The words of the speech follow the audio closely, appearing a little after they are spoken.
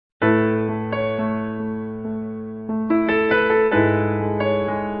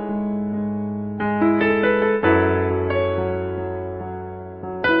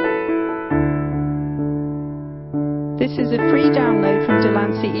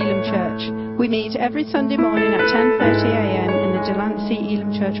Church. We meet every Sunday morning at 10:30am in the Delancey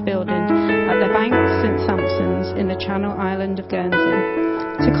Elim Church building at the Bank St Sampson's in the Channel Island of Guernsey.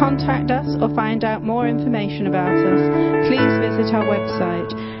 To contact us or find out more information about us, please visit our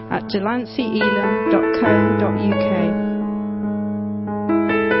website at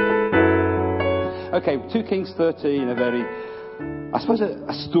delanceyelim.co.uk. Okay, 2 Kings 13, a very, I suppose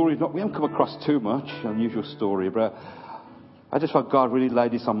a story we haven't come across too much, unusual story, but I just felt God really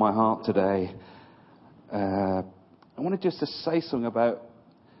laid this on my heart today. I wanted just to say something about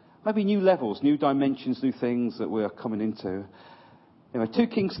maybe new levels, new dimensions, new things that we're coming into. Anyway, 2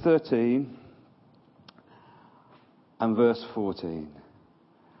 Kings 13 and verse 14.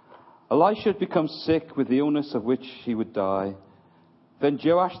 Elisha had become sick with the illness of which he would die. Then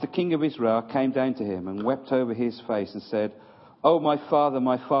Joash, the king of Israel, came down to him and wept over his face and said, "Oh, my father,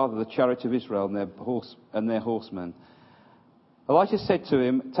 the chariot of Israel and their horsemen." Elisha said to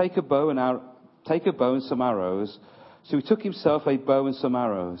him, Take a bow and some arrows. So he took himself a bow and some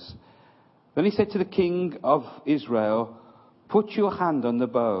arrows. Then he said to the king of Israel, "Put your hand on the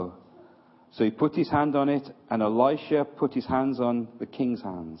bow." So he put his hand on it, and Elisha put his hands on the king's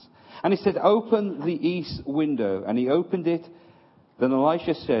hands. And he said, "Open the east window." And he opened it. Then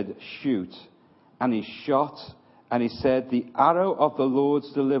Elisha said, "Shoot." And he shot, and he said, "The arrow of the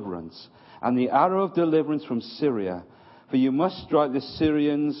Lord's deliverance, and the arrow of deliverance from Syria. For you must strike the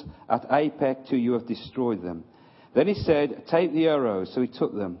Syrians at Aphek till you have destroyed them." Then he said, "Take the arrows." So he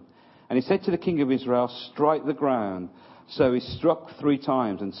took them. And he said to the king of Israel, "Strike the ground." So he struck 3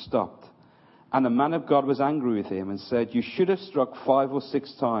 times and stopped. And the man of God was angry with him and said, "You should have struck 5 or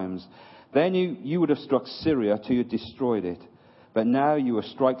 6 times. Then you would have struck Syria till you destroyed it. But now you will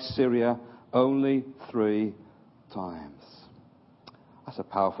strike Syria only 3 times." That's a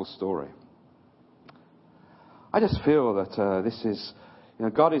powerful story. I just feel that this is,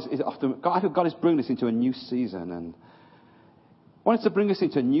 God is bringing us into a new season, and wants to bring us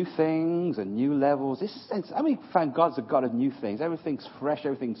into new things and new levels. This sense, found God's a God of new things. Everything's fresh,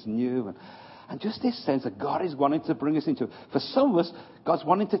 everything's new, and just this sense that God is wanting to bring us into. For some of us, God's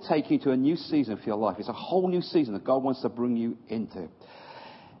wanting to take you to a new season for your life. It's a whole new season that God wants to bring you into.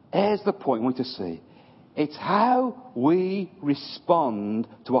 Here's the point we want to see. It's how we respond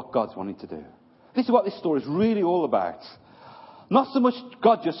to what God's wanting to do. This is what this story is really all about. Not so much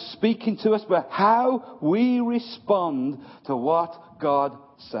God just speaking to us, but how we respond to what God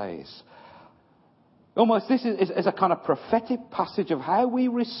says. Almost this is a kind of prophetic passage of how we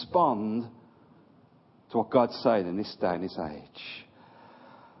respond to what God's saying in this day and this age.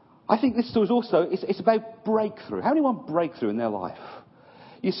 I think this story is also, it's about breakthrough. How many want breakthrough in their life?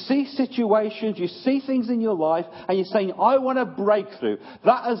 You see situations, you see things in your life, and you're saying, "I want a breakthrough.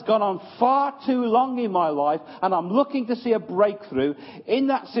 That has gone on far too long in my life, and I'm looking to see a breakthrough in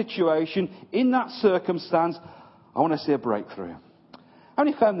that situation, in that circumstance. I want to see a breakthrough." How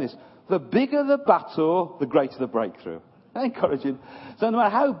many found this? The bigger the battle, the greater the breakthrough. That's encouraging. So no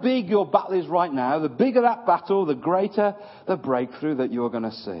matter how big your battle is right now, the bigger that battle, the greater the breakthrough that you're going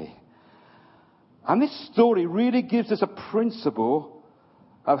to see. And this story really gives us a principle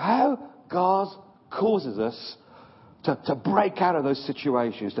of how God causes us to break out of those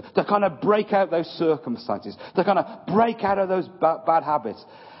situations, to kind of break out those circumstances, to kind of break out of those bad habits.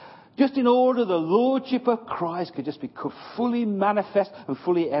 Just in order the Lordship of Christ could just be fully manifest and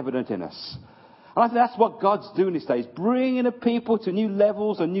fully evident in us. And I think that's what God's doing these days, bringing the people to new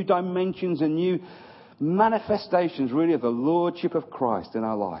levels and new dimensions and new manifestations, really, of the Lordship of Christ in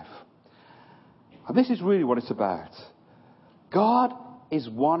our life. And this is really what it's about. God is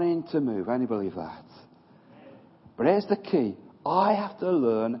wanting to move. I only believe that. But here's the key. I have to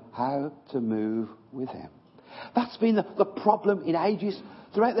learn how to move with Him. That's been the problem in ages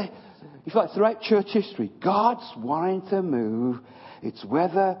throughout church history. God's wanting to move. It's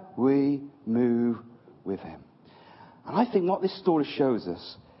whether we move with Him. And I think what this story shows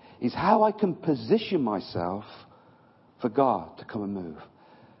us is how I can position myself for God to come and move.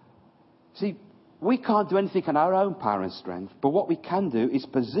 See, we can't do anything in our own power and strength, but what we can do is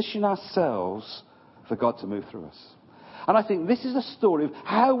position ourselves for God to move through us. And I think this is a story of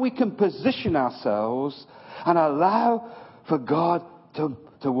how we can position ourselves and allow for God to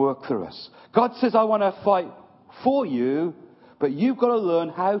work through us. God says, "I want to fight for you, but you've got to learn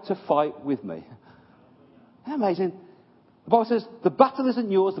how to fight with me." Isn't that amazing? The Bible says, the battle isn't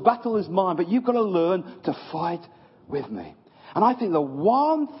yours, the battle is mine, but you've got to learn to fight with me. And I think the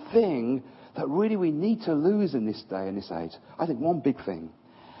one thing that really we need to lose in this day and this age, I think one big thing,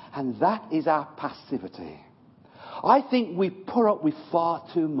 and that is our passivity. I think we put up with far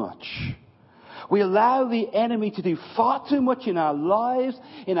too much. We allow the enemy to do far too much in our lives,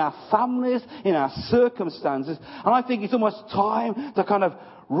 in our families, in our circumstances. And I think it's almost time to kind of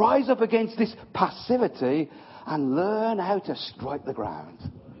rise up against this passivity and learn how to strike the ground.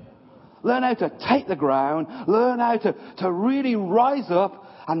 Learn how to take the ground. Learn how to really rise up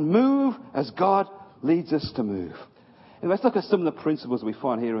and move as God leads us to move. And let's look at some of the principles we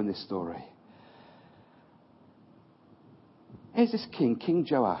find here in this story. Here's this king, King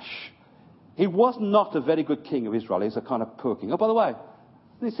Joash. He was not a very good king of Israel. He was a kind of poor king. Oh, by the way,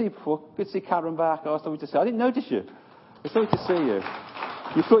 didn't see you before. Good to see Karen back. Oh, something to say. I didn't notice you. It's something to see you.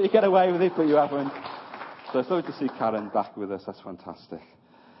 You thought you'd get away with it, but you haven't. So it's lovely to see Karen back with us. That's fantastic.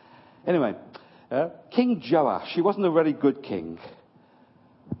 Anyway, King Joash, he wasn't a very good king.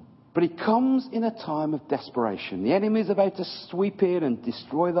 But he comes in a time of desperation. The enemy is about to sweep in and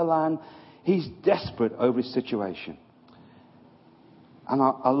destroy the land. He's desperate over his situation. And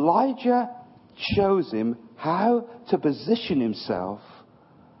Elijah shows him how to position himself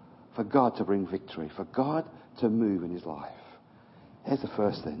for God to bring victory, for God to move in his life. Here's the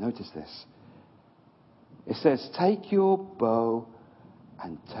first thing. Notice this. It says, take your bow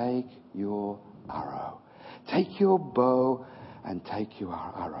and take your arrow. Take your bow and take your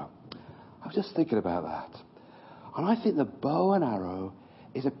arrow. I was just thinking about that. And I think the bow and arrow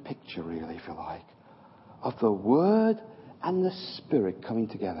is a picture, really, if you like, of the Word and the Spirit coming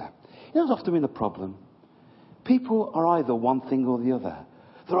together. You know what's often been the problem? People are either one thing or the other.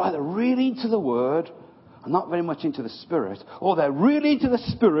 They're either really into the Word and not very much into the Spirit, or they're really into the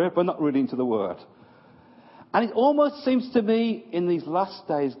Spirit but not really into the Word. And it almost seems to me in these last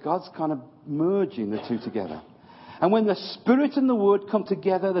days, God's kind of merging the two together. And when the Spirit and the Word come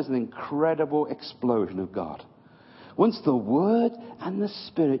together, there's an incredible explosion of God. Once the Word and the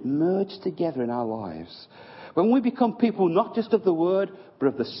Spirit merge together in our lives, when we become people not just of the Word, but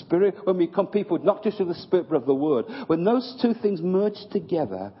of the Spirit, when we become people not just of the Spirit, but of the Word, when those two things merge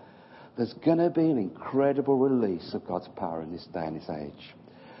together, there's going to be an incredible release of God's power in this day and this age.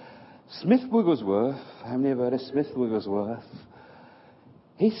 Smith Wigglesworth, how many have heard of Smith Wigglesworth?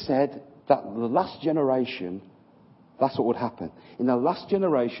 He said that the last generation, that's what would happen. In the last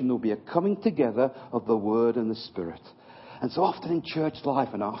generation, there will be a coming together of the Word and the Spirit. And so often in church life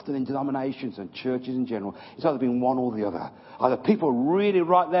and often in denominations and churches in general, it's either been one or the other. Either people really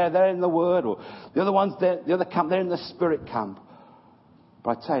right there, they're in the Word, or the other ones, the other camp, they're in the Spirit camp.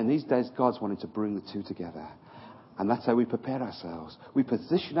 But I tell you, in these days, God's wanting to bring the two together. And that's how we prepare ourselves. We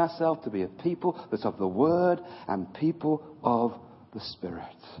position ourselves to be a people that's of the Word and people of the Spirit.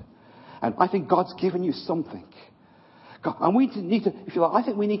 And I think God's given you something. And we need to, if you like, I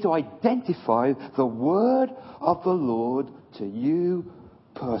think we need to identify the word of the Lord to you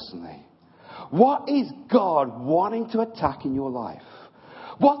personally. What is God wanting to attack in your life?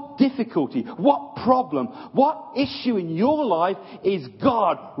 What difficulty, what problem, what issue in your life is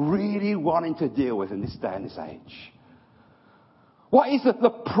God really wanting to deal with in this day and this age? What is the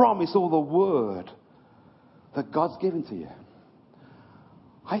promise or the word that God's given to you?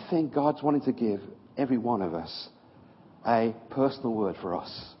 I think God's wanting to give every one of us a personal word for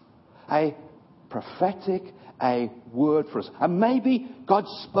us. A prophetic, a word for us. And maybe God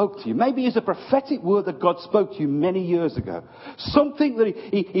spoke to you. Maybe it's a prophetic word that God spoke to you many years ago. Something that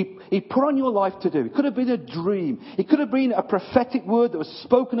he put on your life to do. It could have been a dream. It could have been a prophetic word that was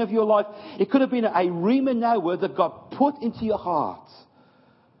spoken of your life. It could have been a Rhema now word that God put into your heart.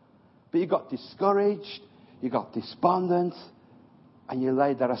 But you got discouraged, you got despondent, and you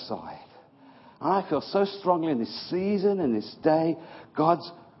laid that aside. And I feel so strongly in this season, in this day, God's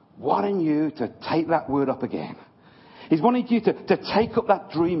wanting you to take that word up again. He's wanting you to take up that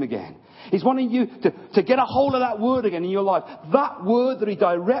dream again. He's wanting you to get a hold of that word again in your life. That word that He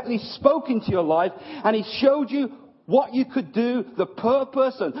directly spoke into your life, and He showed you what you could do, the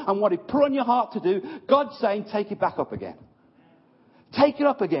purpose, and what He put on your heart to do. God's saying, take it back up again. Take it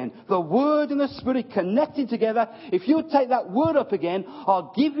up again. The Word and the Spirit connected together. If you take that Word up again,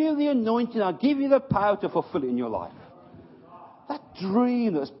 I'll give you the anointing, I'll give you the power to fulfill it in your life. That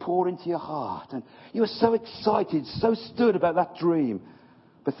dream that was poured into your heart, and you were so excited, so stirred about that dream.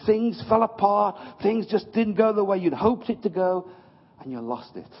 But things fell apart, things just didn't go the way you'd hoped it to go, and you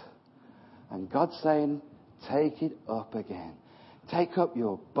lost it. And God's saying, take it up again. Take up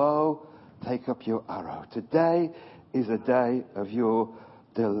your bow, take up your arrow. Today is a day of your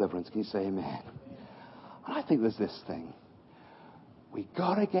deliverance. Can you say amen? And I think there's this thing. We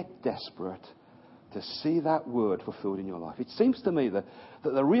got to get desperate to see that word fulfilled in your life. It seems to me that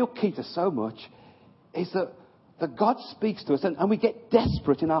the real key to so much is that that God speaks to us and we get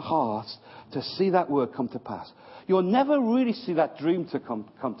desperate in our hearts to see that word come to pass. You'll never really see that dream to come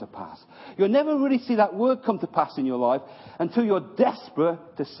to pass. You'll never really see that word come to pass in your life until you're desperate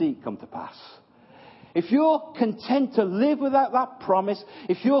to see it come to pass. If you're content to live without that promise,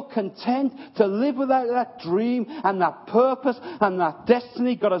 if you're content to live without that dream and that purpose and that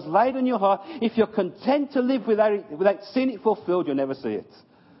destiny God has laid on your heart, if you're content to live without seeing it fulfilled, you'll never see it.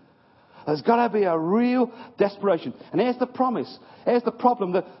 There's got to be a real desperation. And here's the promise. Here's the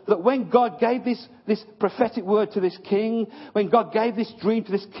problem. That when God gave this prophetic word to this king, when God gave this dream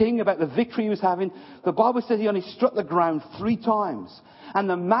to this king about the victory he was having, the Bible says he only struck the ground 3 times. And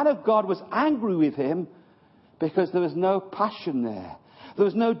the man of God was angry with him because there was no passion there. There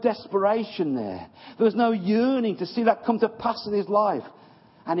was no desperation there. There was no yearning to see that come to pass in his life.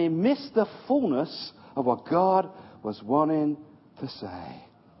 And he missed the fullness of what God was wanting to say.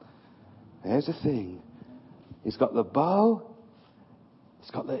 Here's the thing. He's got the bow.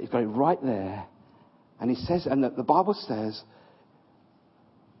 He's got it right there. And he says, and the Bible says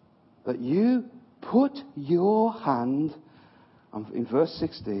that you put your hand, in verse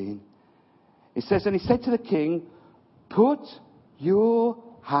 16, it says, and he said to the king, put your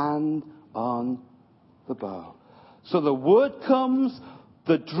hand on the bow. So the word comes,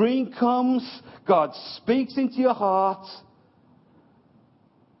 the dream comes, God speaks into your heart.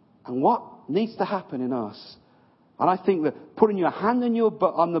 And what needs to happen in us, and I think that putting your hand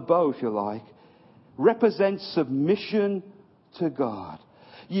on the bow, if you like, represents submission to God.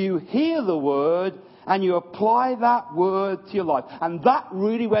 You hear the word and you apply that word to your life. And that's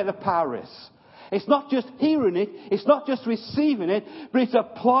really where the power is. It's not just hearing it, it's not just receiving it, but it's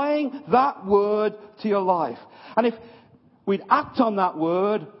applying that word to your life. And if we'd act on that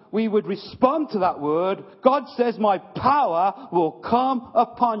word, we would respond to that word. God says, my power will come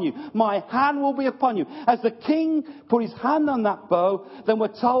upon you. My hand will be upon you. As the king put his hand on that bow, then we're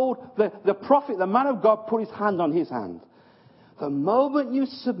told that the prophet, the man of God, put his hand on his hand. The moment you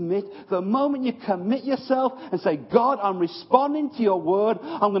submit, the moment you commit yourself and say, God, I'm responding to your word.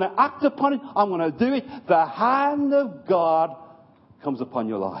 I'm going to act upon it. I'm going to do it. The hand of God comes upon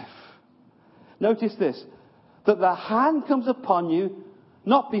your life. Notice this, that the hand comes upon you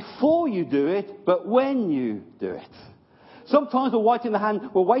not before you do it, but when you do it. Sometimes we're waiting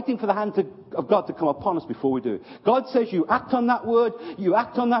for the hand of God to come upon us before we do it. God says you act on that word, you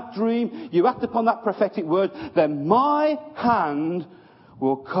act on that dream, you act upon that prophetic word, then my hand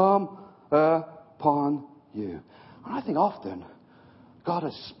will come upon you. And I think often God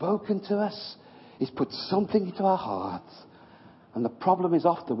has spoken to us, He's put something into our hearts, and the problem is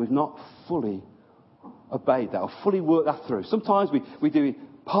often we've not fully obeyed that or fully worked that through. Sometimes we do it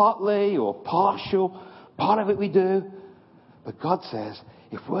partly or partial. Part of it we do. But God says,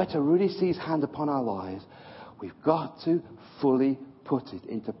 if we're to really see His hand upon our lives, we've got to fully put it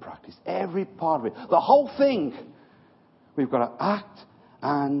into practice. Every part of it. The whole thing. We've got to act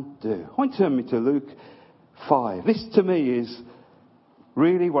and do. I want to turn me to Luke 5. This to me is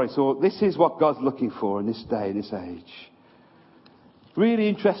really what it's all. This is what God's looking for in this day, in this age. Really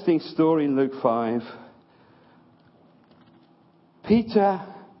interesting story in Luke 5. Peter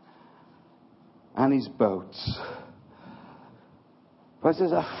and his boats. But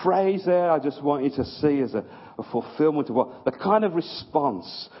there's a phrase there I just want you to see as a fulfillment of what the kind of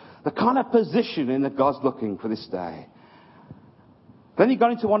response, the kind of positioning that God's looking for this day. Then he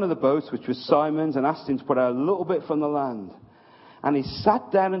got into one of the boats, which was Simon's, and asked him to put out a little bit from the land. And he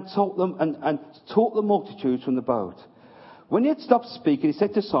sat down and taught them and taught the multitudes from the boat. When he had stopped speaking, he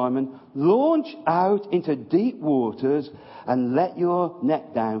said to Simon, launch out into deep waters and let your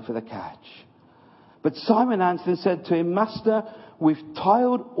net down for the catch. But Simon answered and said to him, Master, we've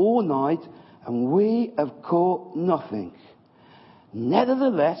toiled all night and we have caught nothing.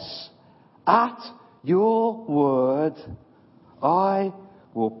 Nevertheless, at your word, I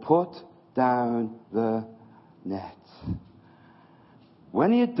will put down the net.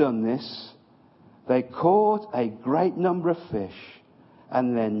 When he had done this, they caught a great number of fish,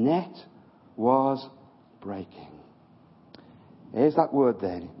 and their net was breaking. Here's that word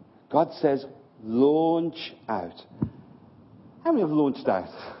then. God says, launch out. How many have launched out?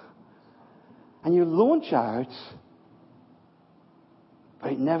 And you launch out,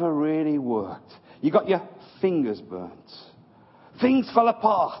 but it never really worked. You got your fingers burnt. Things fell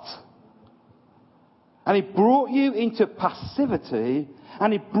apart. And it brought you into passivity,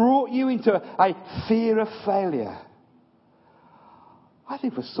 and it brought you into a fear of failure. I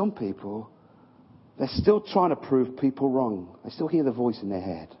think for some people, they're still trying to prove people wrong. They still hear the voice in their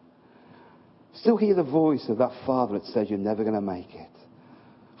head. Still hear the voice of that father that says you're never going to make it.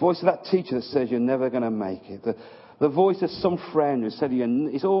 voice of that teacher that says you're never going to make it. The voice of some friend who said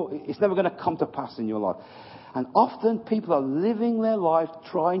it's never going to come to pass in your life. And often people are living their life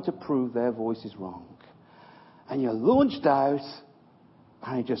trying to prove their voice is wrong. And you're launched out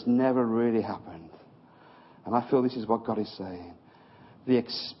and it just never really happened. And I feel this is what God is saying. The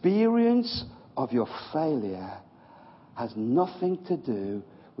experience of your failure has nothing to do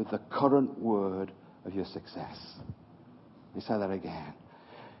with the current word of your success. Let me say that again.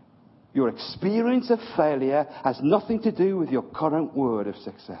 Your experience of failure has nothing to do with your current word of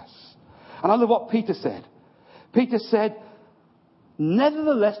success. And I love what Peter said. Peter said,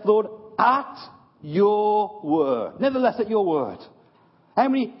 nevertheless, Lord, at your word. Nevertheless, at your word. How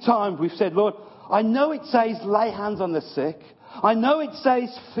many times we've said, Lord, I know it says lay hands on the sick. I know it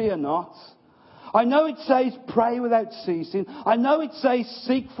says fear not. I know it says pray without ceasing. I know it says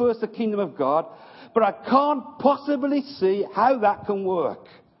seek first the kingdom of God. But I can't possibly see how that can work.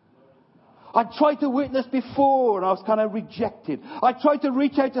 I tried to witness before and I was kind of rejected. I tried to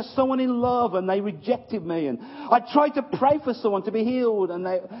reach out to someone in love and they rejected me. And I tried to pray for someone to be healed and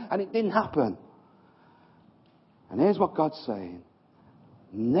it didn't happen. And here's what God's saying.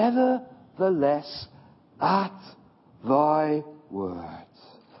 Nevertheless, at thy word.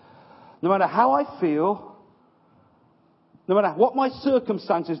 No matter how I feel, no matter what my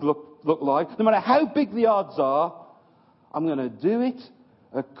circumstances look like, no matter how big the odds are, I'm going to do it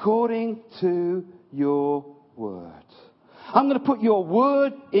according to your word. I'm going to put your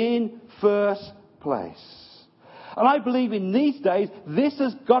word in first place. And I believe in these days, this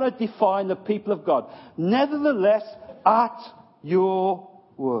has got to define the people of God. Nevertheless, at your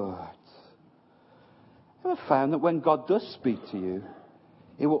word. Have you ever found that when God does speak to you,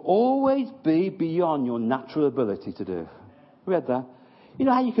 it will always be beyond your natural ability to do? Read that? You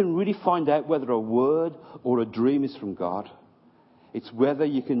know how you can really find out whether a word or a dream is from God? It's whether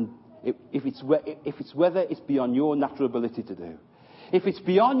you can, if it's whether it's beyond your natural ability to do. If it's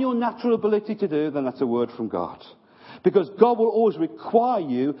beyond your natural ability to do, then that's a word from God. Because God will always require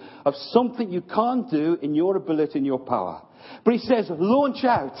you of something you can't do in your ability and your power. But He says, launch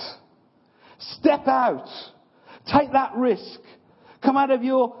out. Step out. Take that risk. Come out of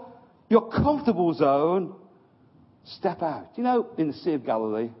your comfortable zone. Step out. You know, in the Sea of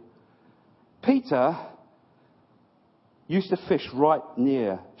Galilee, Peter used to fish right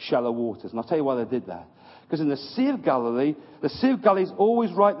near shallow waters. And I'll tell you why they did that. Because in the Sea of Galilee is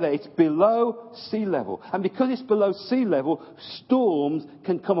always right there. It's below sea level. And because it's below sea level, storms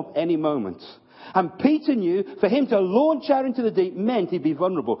can come up any moment. And Peter knew for him to launch out into the deep meant he'd be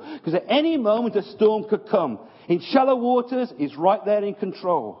vulnerable. Because at any moment a storm could come. In shallow waters, he's right there in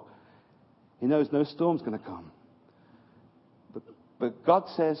control. He knows no storm's going to come. But God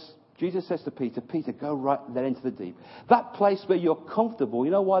says, Jesus says to Peter, Peter, go right there into the deep. That place where you're comfortable,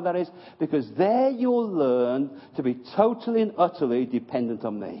 you know why that is? Because there you'll learn to be totally and utterly dependent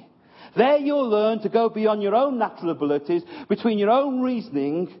on me. There you'll learn to go beyond your own natural abilities, between your own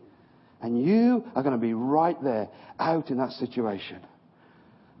reasoning, and you are going to be right there, out in that situation.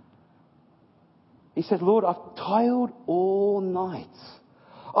 He said, Lord, I've toiled all night.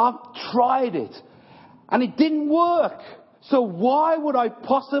 I've tried it, and it didn't work. So why would I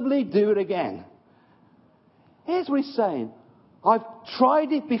possibly do it again? Here's what he's saying. I've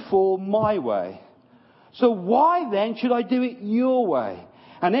tried it before my way. So why then should I do it your way?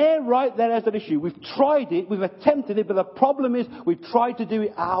 And here, right there, is that issue. We've tried it, we've attempted it, but the problem is we've tried to do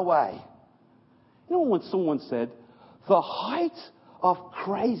it our way. You know when someone said, the height of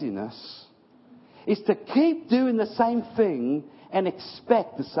craziness is to keep doing the same thing and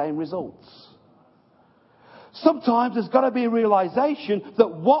expect the same results. Sometimes there's got to be a realization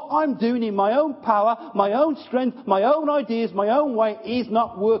that what I'm doing in my own power, my own strength, my own ideas, my own way is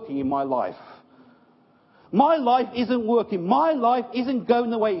not working in my life. My life isn't working. My life isn't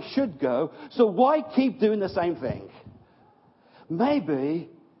going the way it should go. So why keep doing the same thing? Maybe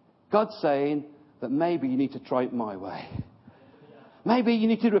God's saying that maybe you need to try it my way. Maybe you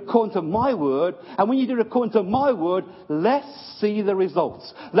need to do according to my word. And when you do according to my word, let's see the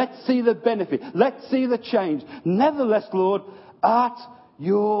results. Let's see the benefit. Let's see the change. Nevertheless, Lord, at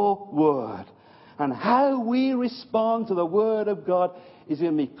your word. And how we respond to the word of God is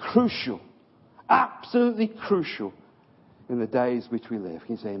going to be crucial. Absolutely crucial in the days which we live.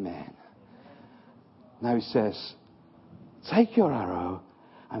 Can you say amen? Now he says, take your arrow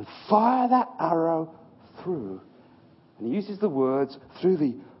and fire that arrow through. And he uses the words, through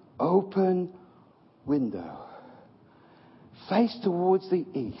the open window. Face towards the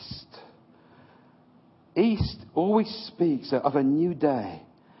east. East always speaks of a new day.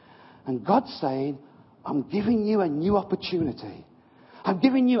 And God's saying, I'm giving you a new opportunity. I'm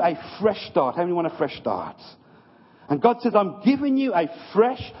giving you a fresh start. How many want a fresh start? And God says, I'm giving you a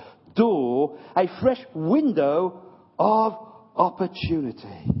fresh door, a fresh window of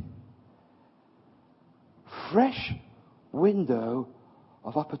opportunity. Fresh window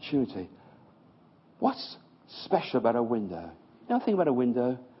of opportunity. What's special about a window? You know the thing about a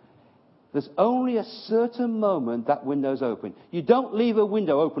window? There's only a certain moment that window's open. You don't leave a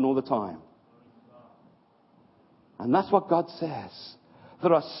window open all the time. And that's what God says.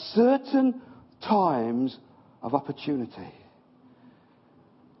 There are certain times of opportunity.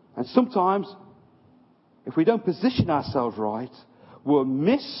 And sometimes, if we don't position ourselves right, we'll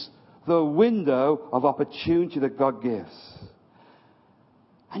miss the window of opportunity that God gives.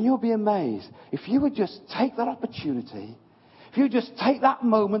 And you'll be amazed. If you would just take that opportunity, if you just take that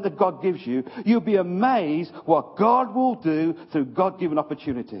moment that God gives you, you'll be amazed what God will do through God-given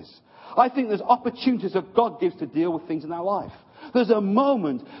opportunities. I think there's opportunities that God gives to deal with things in our life. There's a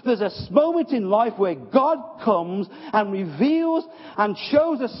moment in life where God comes and reveals and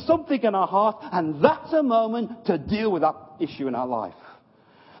shows us something in our heart, and that's a moment to deal with that issue in our life.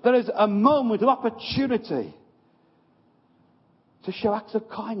 There is a moment of opportunity to show acts of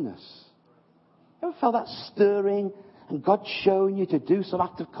kindness. Ever felt that stirring and God showing you to do some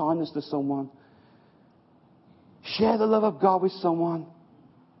act of kindness to someone? Share the love of God with someone.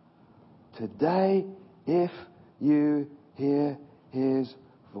 Today, if you hear His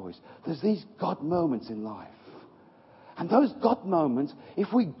voice. There's these God moments in life. And those God moments,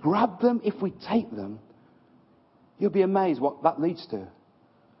 if we grab them, if we take them, you'll be amazed what that leads to.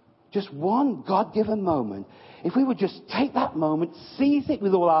 Just one God-given moment. If we would just take that moment, seize it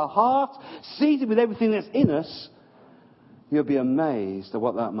with all our heart, seize it with everything that's in us, you'll be amazed at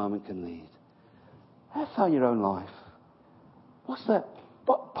what that moment can lead. Have you found your own life?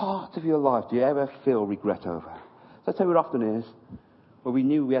 What part of your life do you ever feel regret over? So I tell you what often is, where we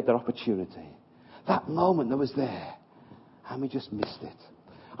knew we had that opportunity. That moment that was there, and we just missed it.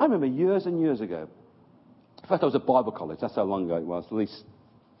 I remember years and years ago, in fact I was at Bible college, that's how long ago it was, at least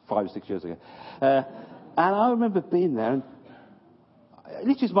 5 or 6 years ago. And I remember being there, and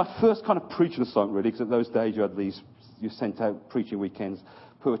this is my first kind of preaching assignment really, because at those days you sent out preaching weekends.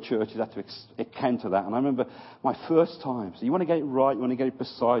 Poor churches had to account to that. And I remember my first time. So you want to get it right, you want to get it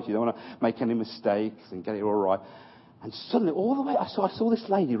precise, you don't want to make any mistakes and get it all right. And suddenly, all the way, I saw this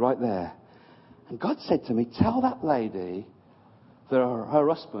lady right there. And God said to me, tell that lady that her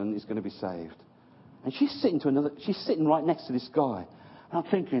husband is going to be saved. And she's sitting right next to this guy. And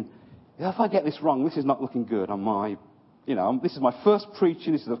I'm thinking, if I get this wrong, this is not looking good on my, this is my first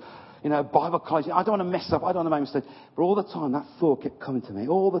preaching, this is Bible college. I don't want to mess up. I don't want to make mistakes. But all the time, that thought kept coming to me.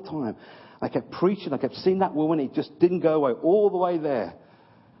 All the time. I kept preaching. I kept seeing that woman. It just didn't go away. All the way there.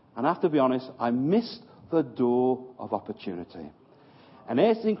 And I have to be honest, I missed the door of opportunity. And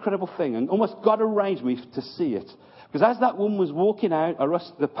here's the incredible thing. And almost God arranged me to see it. Because as that woman was walking out,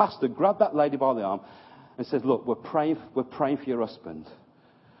 the pastor grabbed that lady by the arm and said, look, we're praying for your husband.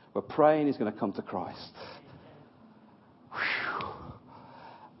 We're praying he's going to come to Christ. Whew.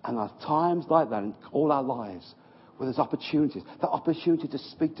 And there are times like that in all our lives where there's opportunities. That opportunity to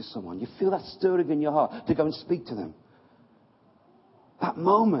speak to someone. You feel that stirring in your heart to go and speak to them. That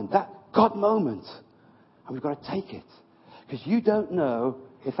moment, that God moment. And we've got to take it. Because you don't know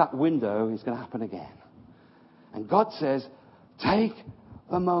if that window is going to happen again. And God says, take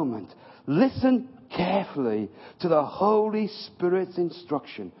the moment. Listen carefully to the Holy Spirit's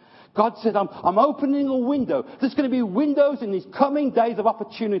instruction. God said, I'm opening a window. There's going to be windows in these coming days of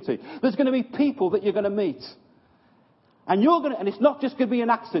opportunity. There's going to be people that you're going to meet. And it's not just going to be an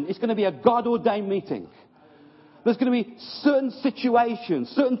accident. It's going to be a God-ordained meeting. There's going to be certain situations,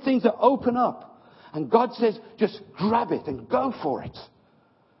 certain things that open up. And God says, just grab it and go for it.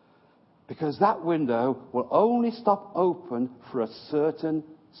 Because that window will only stop open for a certain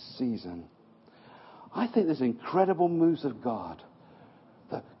season. I think there's incredible moves of God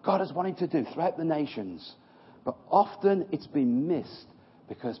that God is wanting to do throughout the nations. But often it's been missed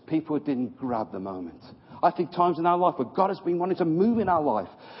because people didn't grab the moment. I think times in our life where God has been wanting to move in our life,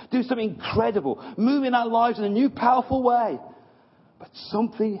 do something incredible, move in our lives in a new powerful way. But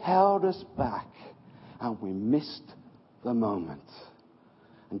something held us back and we missed the moment.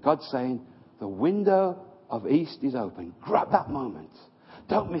 And God's saying, the window of east is open. Grab that moment.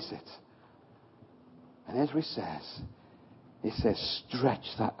 Don't miss it. And Ezra says, it says, stretch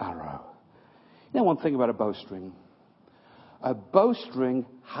that arrow. You know one thing about a bowstring? A bowstring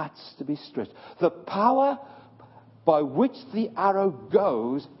has to be stretched. The power by which the arrow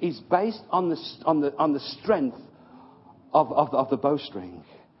goes is based on the strength of the bowstring.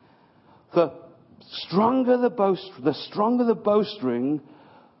 the stronger the bowstring,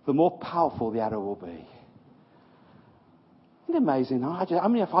 the more powerful the arrow will be. Isn't it amazing? I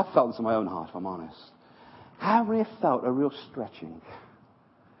mean, if I felt this in my own heart, if I'm honest. How many have felt a real stretching?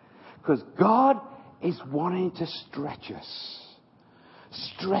 Because God is wanting to stretch us.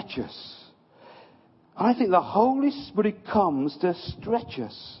 Stretch us. I think the Holy Spirit comes to stretch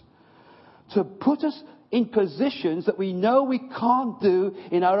us. To put us in positions that we know we can't do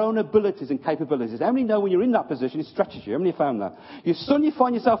in our own abilities and capabilities. How many know when you're in that position, it stretches you? How many have found that? You suddenly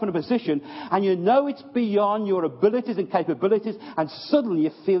find yourself in a position and you know it's beyond your abilities and capabilities, and suddenly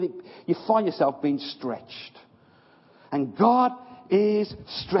you feel it, you find yourself being stretched. And God is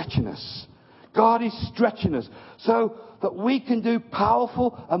stretching us. God is stretching us so that we can do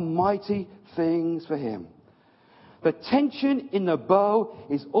powerful and mighty things for Him. The tension in the bow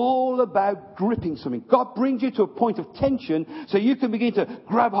is all about gripping something. God brings you to a point of tension so you can begin to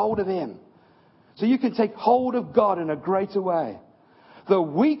grab hold of Him. So you can take hold of God in a greater way. The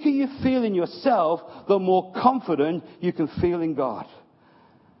weaker you feel in yourself, the more confident you can feel in God.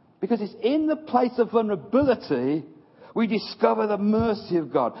 Because it's in the place of vulnerability we discover the mercy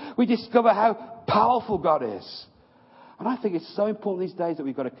of God. We discover how powerful God is. And I think it's so important these days that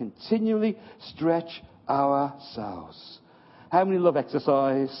we've got to continually stretch ourselves. How many love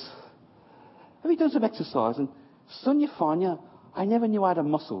exercise? Have you done some exercise? And suddenly you find, I never knew I had a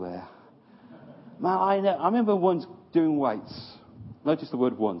muscle there. Man, I remember once doing weights. Notice the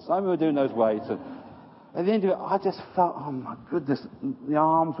word once. I remember doing those weights. And at the end of it, I just felt, oh my goodness, the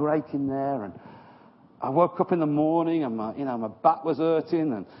arms were aching there. And I woke up in the morning and my back was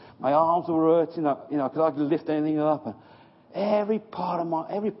hurting and my arms were hurting, because I could lift anything up. And every part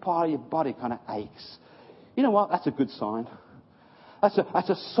of your body kind of aches. You know what? That's a good sign. That's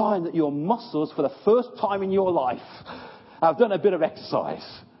a sign that your muscles, for the first time in your life, have done a bit of exercise.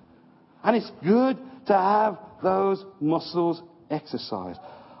 And it's good to have those muscles exercised.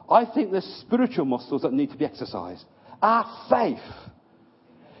 I think there's spiritual muscles that need to be exercised. Our faith.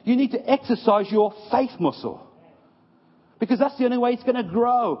 You need to exercise your faith muscle. Because that's the only way it's going to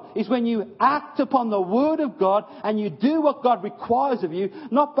grow, is when you act upon the Word of God and you do what God requires of you,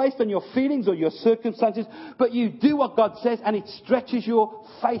 not based on your feelings or your circumstances, but you do what God says and it stretches your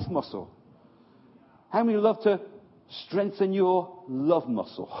faith muscle. How many love to strengthen your love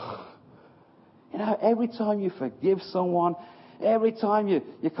muscle? Every time you forgive someone, every time you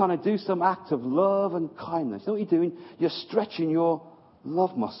kind of do some act of love and kindness, you know what you're doing? You're stretching your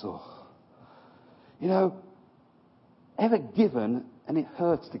love muscle. Ever given and it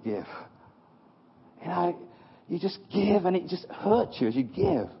hurts to give? You just give and it just hurts you as you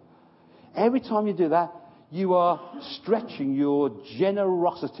give. Every time you do that, you are stretching your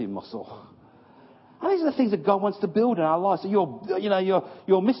generosity muscle. And these are the things that God wants to build in our lives. So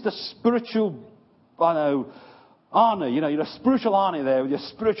you're Mr. Spiritual, Arnie, you're a spiritual Arnie there with your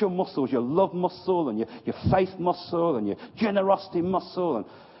spiritual muscles, your love muscle and your faith muscle and your generosity muscle, and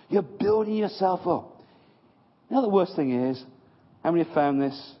you're building yourself up. The worst thing is, how many have found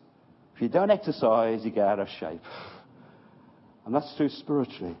this? If you don't exercise, you get out of shape. And that's true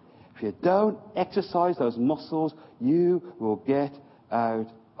spiritually. If you don't exercise those muscles, you will get out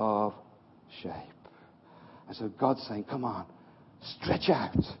of shape. And so God's saying, come on, stretch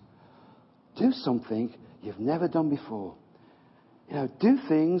out. Do something you've never done before. Do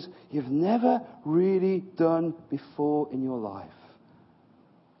things you've never really done before in your life.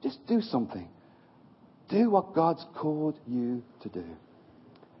 Just do something. Do what God's called you to do.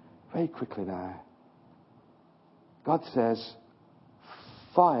 Very quickly now. God says,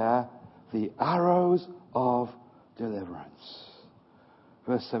 fire the arrows of deliverance.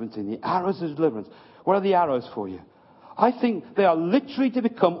 Verse 17, the arrows of deliverance. What are the arrows for you? I think they are literally to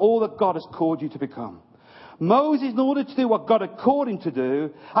become all that God has called you to become. Moses, in order to do what God had called him to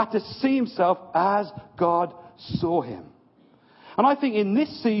do, had to see himself as God saw him. And I think in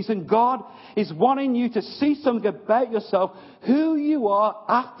this season, God is wanting you to see something about yourself, who you are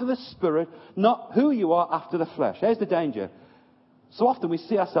after the Spirit, not who you are after the flesh. Here's the danger. So often we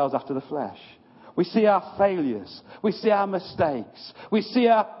see ourselves after the flesh. We see our failures. We see our mistakes. We see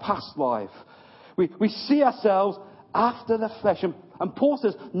our past life. We see ourselves after the flesh. And Paul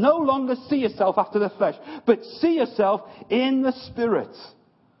says, no longer see yourself after the flesh, but see yourself in the Spirit.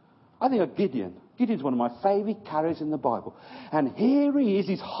 I think of Gideon. Gideon's one of my favourite characters in the Bible. And here he is,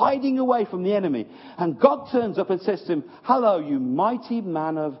 he's hiding away from the enemy. And God turns up and says to him, hello, you mighty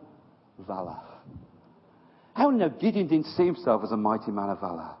man of valour. How many know Gideon didn't see himself as a mighty man of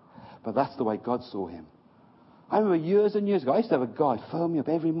valour? But that's the way God saw him. I remember years and years ago, I used to have a guy phone me up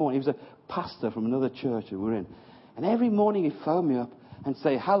every morning. He was a pastor from another church that we're in. And every morning he'd phone me up and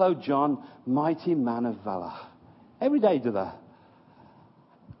say, "Hello, John, mighty man of valor." Every day do that.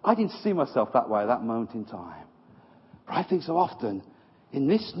 I didn't see myself that way at that moment in time. But I think so often, in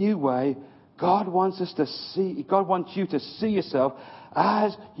this new way, God wants you to see yourself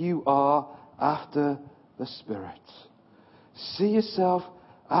as you are after the Spirit. See yourself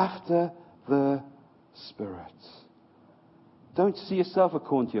after the Spirit. Don't see yourself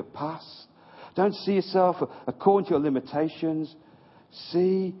according to your past. Don't see yourself according to your limitations.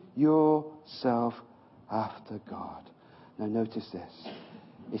 See yourself after God. Now notice this.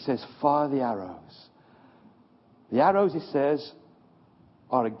 It says, fire the arrows. The arrows, it says,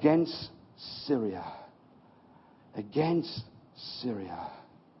 are against Syria. Against Syria.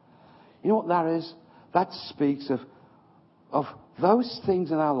 You know what that is? That speaks of those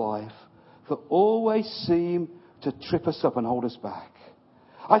things in our life that always seem to trip us up and hold us back.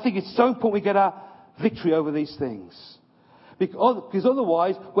 I think it's so important we get our victory over these things. Because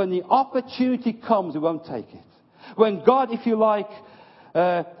otherwise, when the opportunity comes, we won't take it. When God, if you like,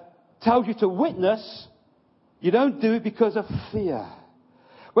 tells you to witness, you don't do it because of fear.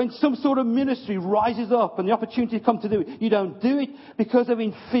 When some sort of ministry rises up and the opportunity comes to do it, you don't do it because of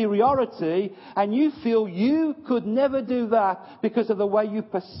inferiority, and you feel you could never do that because of the way you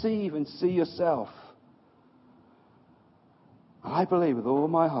perceive and see yourself. I believe with all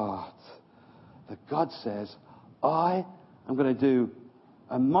my heart that God says, I am going to do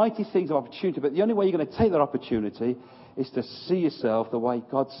a mighty things of opportunity, but the only way you're going to take that opportunity is to see yourself the way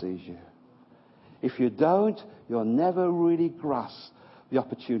God sees you. If you don't, you'll never really grasp the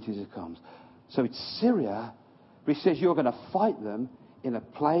opportunities that comes. So it's Syria, but he says you're going to fight them in a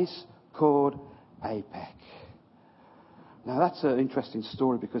place called Aphek. Now that's an interesting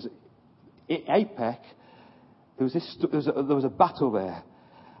story, because in Aphek there was a battle there,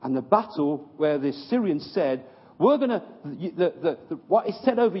 and the battle where the Syrians said, "We're going to what is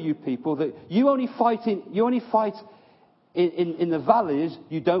said over you people, that you only fight in the valleys,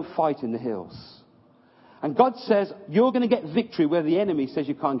 you don't fight in the hills." And God says, you're going to get victory where the enemy says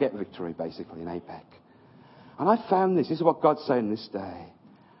you can't get victory, basically, in Aphek. And I found this is what God's saying this day.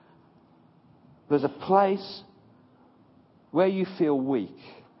 There's a place where you feel weak.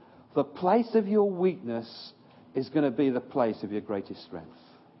 The place of your weakness is going to be the place of your greatest strength.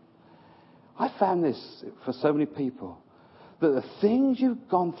 I found this for so many people, that the things you've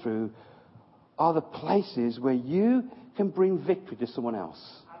gone through are the places where you can bring victory to someone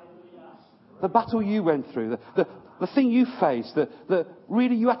else. The battle you went through, the thing you faced, that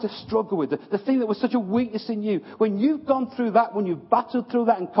really you had to struggle with, the thing that was such a weakness in you. When you've gone through that, when you've battled through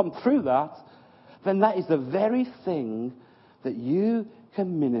that and come through that, then that is the very thing that you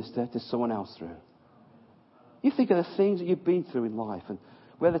can minister to someone else through. You think of the things that you've been through in life, and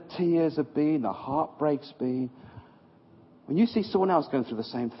where the tears have been, the heartbreak's been. When you see someone else going through the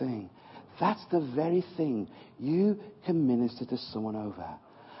same thing, that's the very thing you can minister to someone over.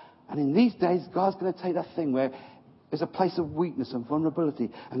 And in these days, God's going to take that thing where there's a place of weakness and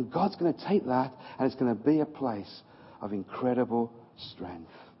vulnerability, and God's going to take that, and it's going to be a place of incredible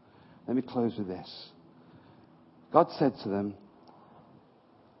strength. Let me close with this. God said to them,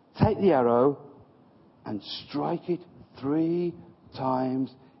 take the arrow and strike it 3 times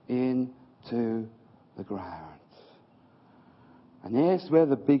into the ground. And here's where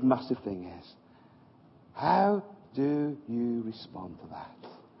the big, massive thing is. How do you respond to that?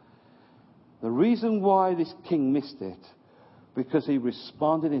 The reason why this king missed it, because he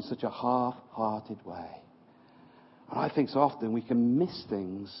responded in such a half-hearted way. And I think so often we can miss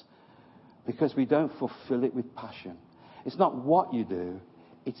things because we don't fulfill it with passion. It's not what you do,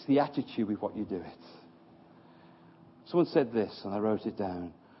 it's the attitude with what you do it. Someone said this, and I wrote it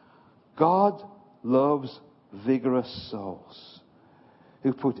down. God loves vigorous souls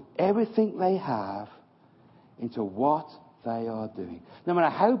who put everything they have into what they are doing. No matter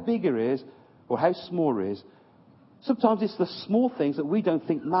how big it is or how small it is, sometimes it's the small things that we don't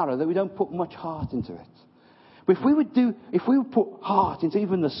think matter, that we don't put much heart into it. But if we would put heart into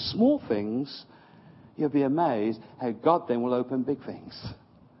even the small things, you'll be amazed how God then will open big things.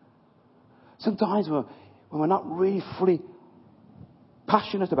 Sometimes when we're not really fully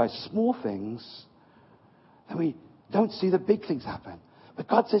passionate about small things, then we don't see the big things happen. But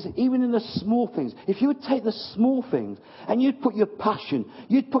God says, even in the small things, if you would take the small things and you'd put your passion,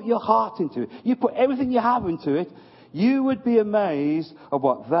 you'd put your heart into it, you'd put everything you have into it, you would be amazed at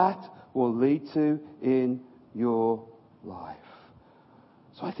what that will lead to in your life.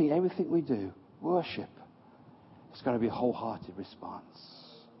 So I think everything we do, worship, it's got to be a wholehearted response.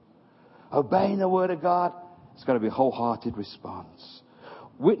 Obeying the word of God, it's got to be a wholehearted response.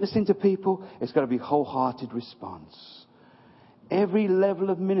 Witnessing to people, it's got to be a wholehearted response. every level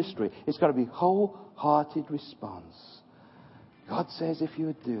of ministry. It's got to be wholehearted response. God says, if you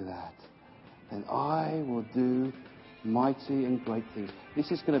would do that, then I will do mighty and great things.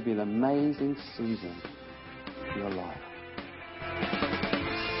 This is going to be an amazing season for your life.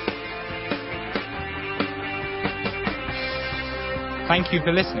 Thank you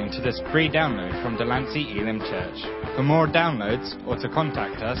for listening to this free download from Delancey Elim Church. For more downloads or to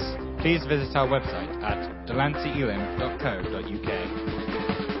contact us, please visit our website at delanceyelim.co.uk.